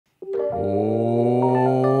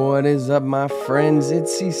What is up, my friends?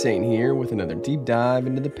 It's Csaint here with another deep dive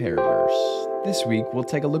into the Paraverse. This week, we'll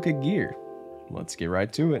take a look at Gear. Let's get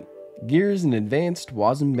right to it. Gear is an advanced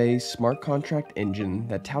Wasm-based smart contract engine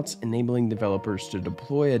that touts enabling developers to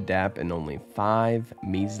deploy a dApp in only 5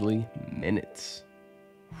 measly minutes.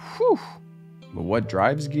 Whew! But what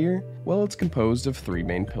drives Gear? Well, it's composed of 3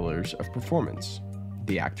 main pillars of performance: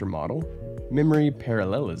 the actor model, memory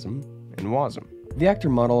parallelism, and Wasm. The actor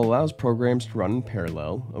model allows programs to run in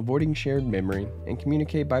parallel, avoiding shared memory, and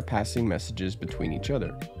communicate by passing messages between each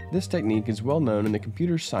other. This technique is well known in the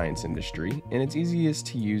computer science industry, and it's easiest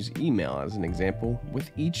to use email as an example,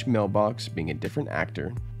 with each mailbox being a different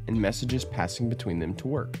actor and messages passing between them to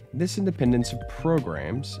work. This independence of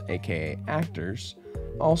programs, aka actors,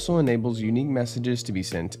 also enables unique messages to be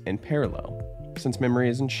sent in parallel. Since memory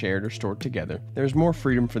isn't shared or stored together, there's more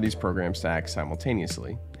freedom for these programs to act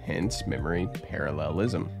simultaneously, hence memory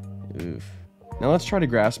parallelism. Oof. Now let's try to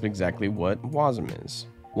grasp exactly what Wasm is.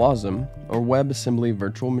 Wasm, or WebAssembly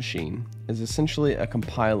Virtual Machine, is essentially a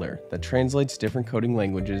compiler that translates different coding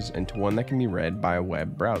languages into one that can be read by a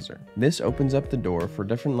web browser. This opens up the door for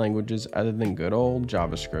different languages other than good old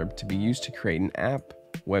JavaScript to be used to create an app,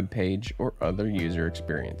 web page, or other user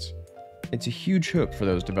experience. It's a huge hook for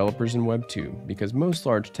those developers in Web2 because most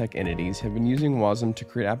large tech entities have been using Wasm to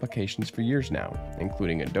create applications for years now,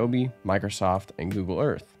 including Adobe, Microsoft, and Google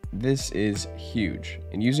Earth. This is huge,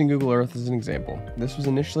 and using Google Earth as an example, this was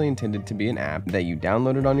initially intended to be an app that you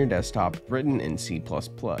downloaded on your desktop written in C++.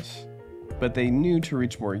 But they knew to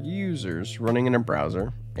reach more users running in a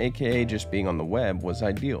browser, aka just being on the web, was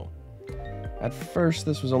ideal. At first,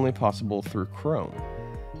 this was only possible through Chrome,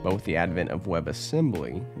 but with the advent of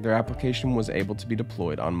WebAssembly, their application was able to be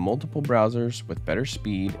deployed on multiple browsers with better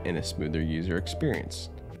speed and a smoother user experience.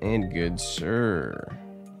 And good sir,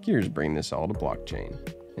 Gear's bringing this all to blockchain.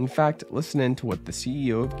 In fact, listen in to what the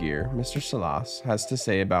CEO of Gear, Mr. Salas, has to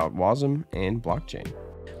say about Wasm and blockchain.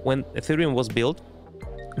 When Ethereum was built,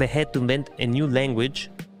 they had to invent a new language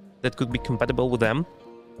that could be compatible with them.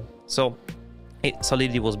 So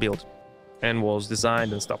Solidity was built and was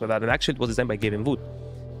designed and stuff like that. And actually it was designed by Gavin-backed.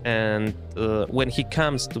 And when he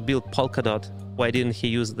comes to build Polkadot, why didn't he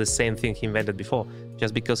use the same thing he invented before?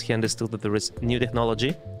 Just because he understood that there is new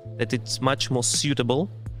technology, that it's much more suitable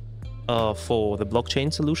for the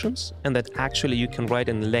blockchain solutions, and that actually you can write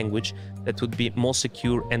in a language that would be more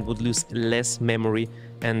secure and would lose less memory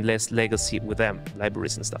and less legacy with them,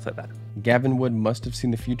 libraries and stuff like that. Gavin-backed must have seen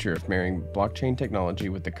the future of marrying blockchain technology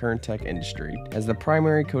with the current tech industry, as the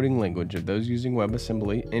primary coding language of those using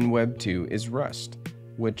WebAssembly in Web2 is Rust,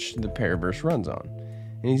 which the Paraverse runs on,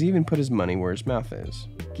 and he's even put his money where his mouth is.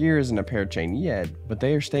 Gear isn't a Parachain yet, but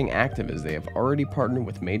they are staying active as they have already partnered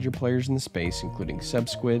with major players in the space, including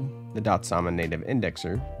Subsquid, the Kusama native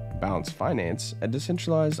indexer, Balance Finance, a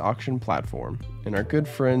decentralized auction platform, and our good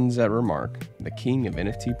friends at Remark, the king of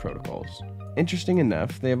NFT protocols. Interesting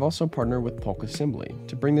enough, they have also partnered with Polkassembly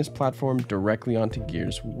to bring this platform directly onto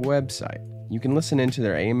Gear's website. You can listen into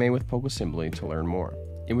their AMA with Polkassembly to learn more.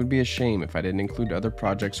 It would be a shame if I didn't include other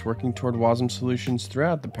projects working toward Wasm solutions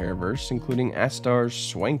throughout the Paraverse, including Astar's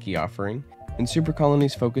swanky offering, and Super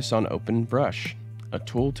Colony's focus on Open Brush, a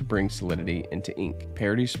tool to bring Solidity into ink,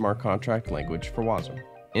 parity smart contract language for Wasm.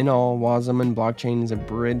 In all, Wasm and blockchain is a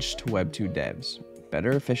bridge to Web2 devs,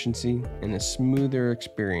 better efficiency, and a smoother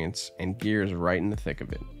experience, and Gear is right in the thick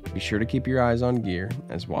of it. Be sure to keep your eyes on Gear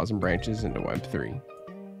as Wasm branches into Web3.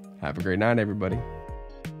 Have a great night, everybody.